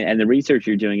story, and the research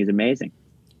you're doing is amazing.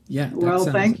 Yeah. Well,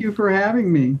 thank you for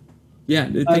having me. Yeah,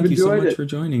 thank you so much for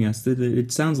joining us.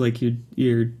 It sounds like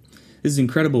this is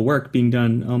incredible work being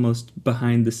done almost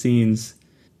behind the scenes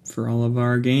for all of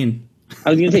our gain. I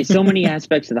was going to say, so many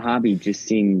aspects of the hobby just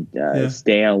seem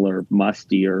stale or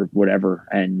musty or whatever,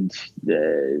 and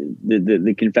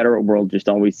the Confederate world just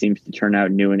always seems to turn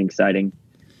out new and exciting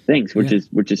things,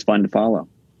 which is fun to follow.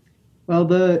 Well,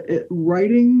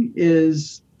 writing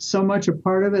is so much a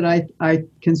part of it. I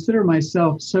consider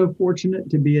myself so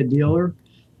fortunate to be a dealer,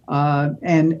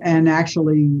 and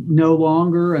actually no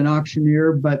longer an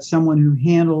auctioneer, but someone who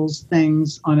handles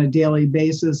things on a daily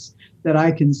basis that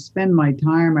I can spend my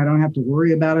time. I don't have to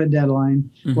worry about a deadline.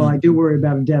 Mm-hmm. Well, I do worry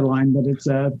about a deadline, but it's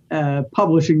a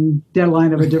publishing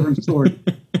deadline of a different sort.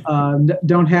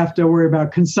 Don't have to worry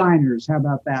about consigners. How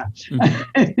about that?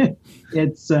 Mm-hmm.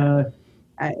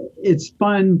 It's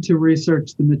fun to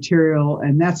research the material,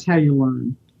 and that's how you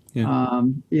learn. Yeah.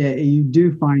 You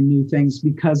do find new things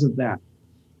because of that.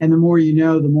 And the more you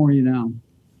know, the more you know.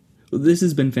 Well, this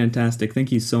has been fantastic.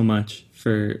 Thank you so much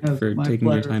for taking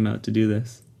your time out to do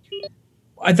this.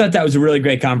 I thought that was a really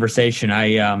great conversation.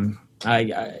 The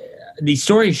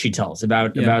stories she tells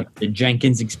about the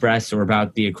Jenkins Express or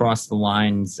about the across the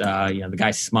lines, the guy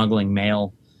smuggling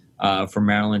mail from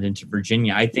Maryland into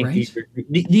Virginia. I think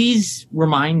these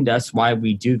remind us why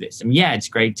we do this. I mean, it's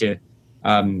great to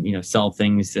sell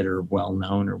things that are well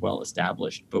known or well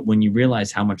established, but when you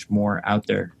realize how much more out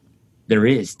there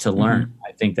is to learn,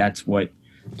 I think that's what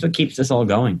keeps us all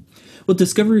going. Well,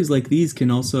 discoveries like these can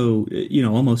also,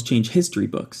 almost change history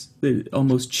books. They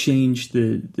almost change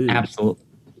the absolutely,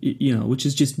 which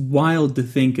is just wild to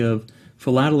think of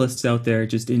philatelists out there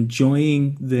just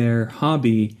enjoying their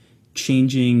hobby,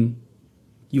 changing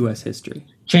U.S. history,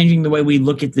 changing the way we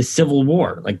look at the Civil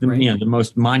War, like the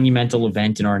most monumental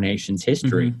event in our nation's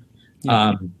history. Mm-hmm.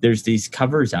 Yeah. There's these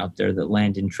covers out there that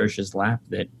land in Trish's lap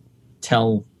that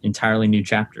tell entirely new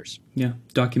chapters. Yeah,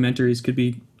 documentaries could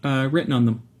be written on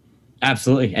them.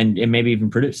 Absolutely, and maybe even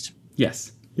produced.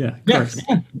 Yes, yeah, of course.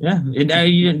 Yeah.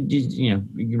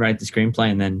 You write the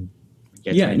screenplay and then.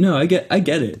 No, I get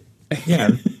it. Yeah,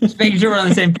 just making sure we're on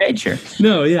the same page here.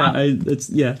 No,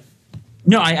 yeah,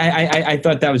 No, I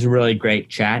thought that was a really great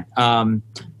chat.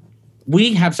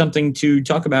 We have something to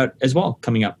talk about as well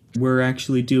coming up. We're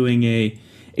actually doing a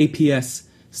APS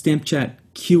Stamp Chat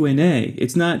Q&A.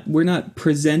 We're not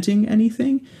presenting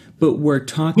anything, but we're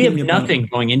talking about... We have nothing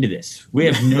going into this. We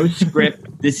have no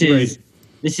script. This is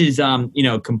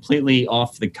completely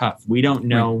off the cuff. We don't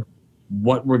know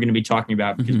what we're going to be talking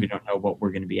about because we don't know what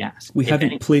we're going to be asked. We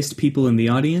haven't placed people in the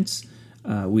audience.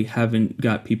 We haven't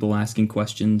got people asking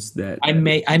questions that... I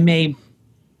may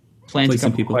plan a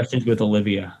couple questions with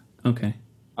Olivia. Okay.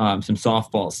 Some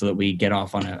softballs so that we get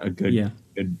off on a good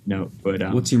note.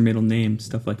 But what's your middle name?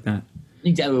 Stuff like that.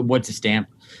 What's a stamp?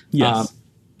 Yes.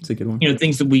 It's a good one.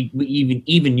 Things that we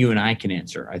even you and I can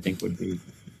answer, I think would be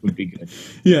good.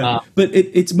 Yeah. But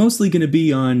it's mostly going to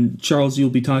be on, Charles, you'll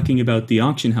be talking about the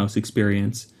auction house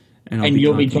experience. And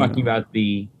you'll be talking about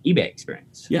the eBay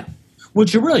experience. Yeah.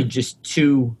 Which are really just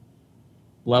two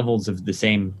levels of the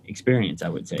same experience, I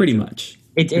would say. Pretty much.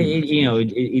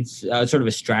 It's sort of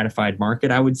a stratified market,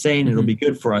 I would say, and it'll be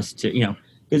good for us to,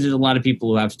 because there's a lot of people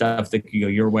who have stuff that could go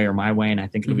your way or my way, and I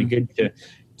think it'll be good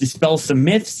to dispel some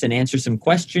myths and answer some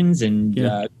questions and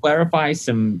clarify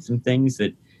some things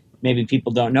that maybe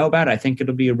people don't know about. I think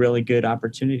it'll be a really good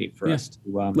opportunity for us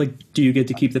to. Do you get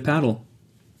to keep the paddle?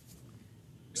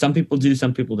 Some people do,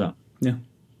 some people don't. Yeah.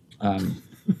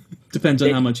 Depends on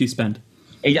how much you spend.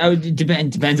 It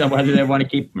depends on whether they want to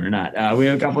keep them or not. We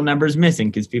have a couple numbers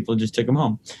missing because people just took them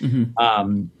home.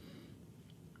 Mm-hmm.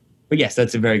 But yes,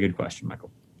 that's a very good question, Michael.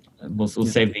 We'll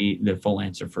save the full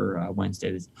answer for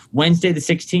Wednesday. Wednesday the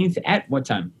 16th at what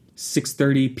time?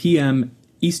 6:30 p.m.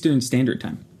 Eastern Standard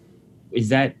Time. Is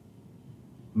that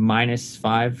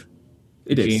 -5?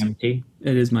 It is. GMT?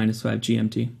 It is -5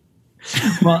 GMT.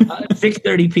 Well,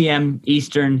 6:30 p.m.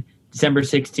 Eastern, December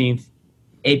 16th,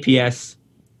 APS.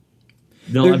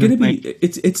 They're going to be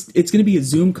it's going to be a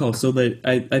Zoom call, so that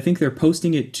I think they're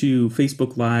posting it to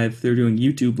Facebook Live. They're doing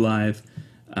YouTube Live,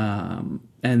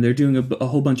 and they're doing a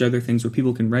whole bunch of other things where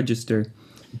people can register.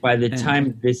 By the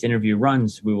time this interview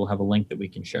runs, we will have a link that we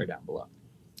can share down below.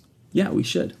 Yeah, we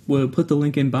should. We'll put the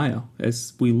link in bio,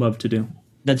 as we love to do.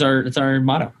 That's our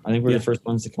motto. I think we're the first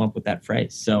ones to come up with that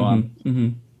phrase. So,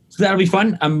 so that'll be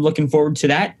fun. I'm looking forward to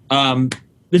that.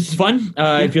 This is fun.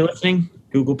 If you're listening,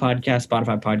 Google Podcast,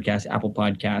 Spotify Podcast, Apple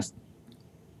Podcast,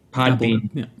 Podbean.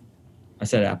 Yeah. I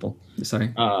said Apple. Sorry.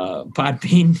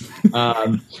 Podbean.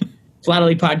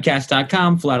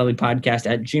 flatterlypodcast.com,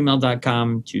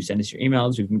 flatterlypodcast@gmail.com to send us your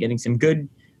emails. We've been getting some good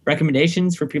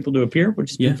recommendations for people to appear, which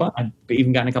has been fun. I've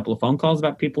even gotten a couple of phone calls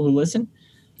about people who listen.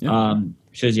 Yeah.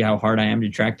 Shows you how hard I am to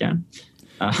track down.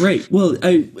 Right. Well,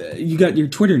 you got your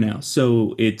Twitter now,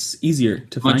 so it's easier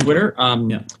to find. On Twitter?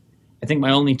 I think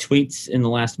my only tweets in the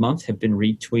last month have been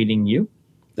retweeting you.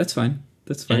 That's fine.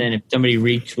 And then if somebody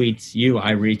retweets you,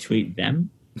 I retweet them.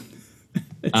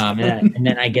 And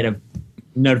then I get a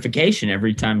notification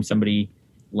every time somebody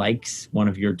likes one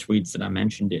of your tweets that I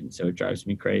mentioned in. So it drives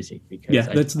me crazy. Because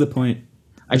that's the point.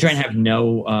 I try and have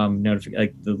no notification,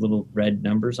 like the little red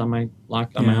numbers on my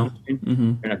my home screen.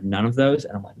 Mm-hmm. I have none of those.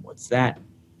 And I'm like, what's that?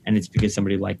 And it's because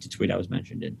somebody liked a tweet I was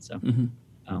mentioned in. So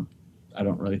I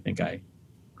don't really think I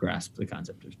grasp the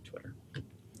concept of Twitter.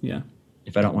 Yeah.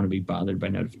 If I don't want to be bothered by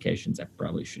notifications, I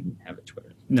probably shouldn't have a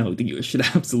Twitter. No, you should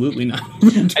absolutely not.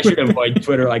 I should avoid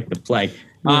Twitter like the plague.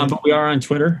 But we are on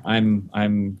Twitter.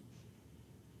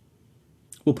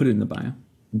 We'll put it in the bio.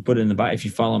 Put it in the bio. If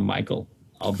you follow Michael,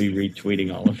 I'll be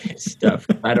retweeting all of his stuff.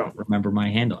 I don't remember my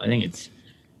handle. I think it's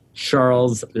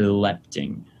Charles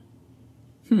Lepting.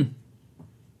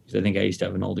 Because I think I used to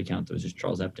have an old account that was just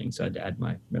Charles Epting, so I had to add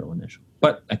my middle initial.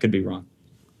 But I could be wrong.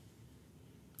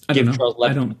 I don't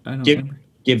know.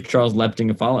 Give Charles Lepting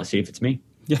a follow. See if it's me.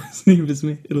 Yeah, see if it's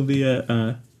me. It'll be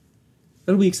that'll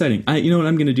be exciting. You know what?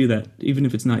 I'm going to do that. Even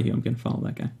if it's not you, I'm going to follow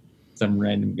that guy. Some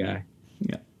random guy.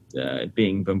 Yeah.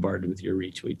 Being bombarded with your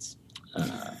retweets.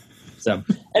 So,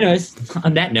 anyways,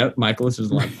 on that note, Michael, this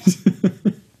was a lot of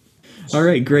fun. All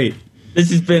right, great. This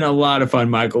has been a lot of fun,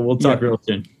 Michael. We'll talk real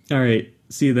soon. All right.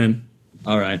 See you then.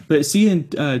 All right. But see you in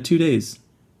 2 days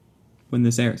when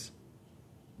this airs.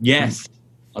 Yes.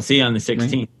 I'll see you on the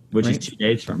 16th, which is 2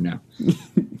 days from now.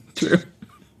 True.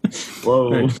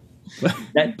 Whoa.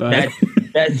 Right.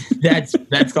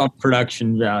 That's called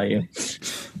production value.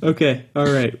 Okay.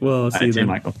 All right. Well, I'll see you then,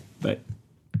 Michael. Bye.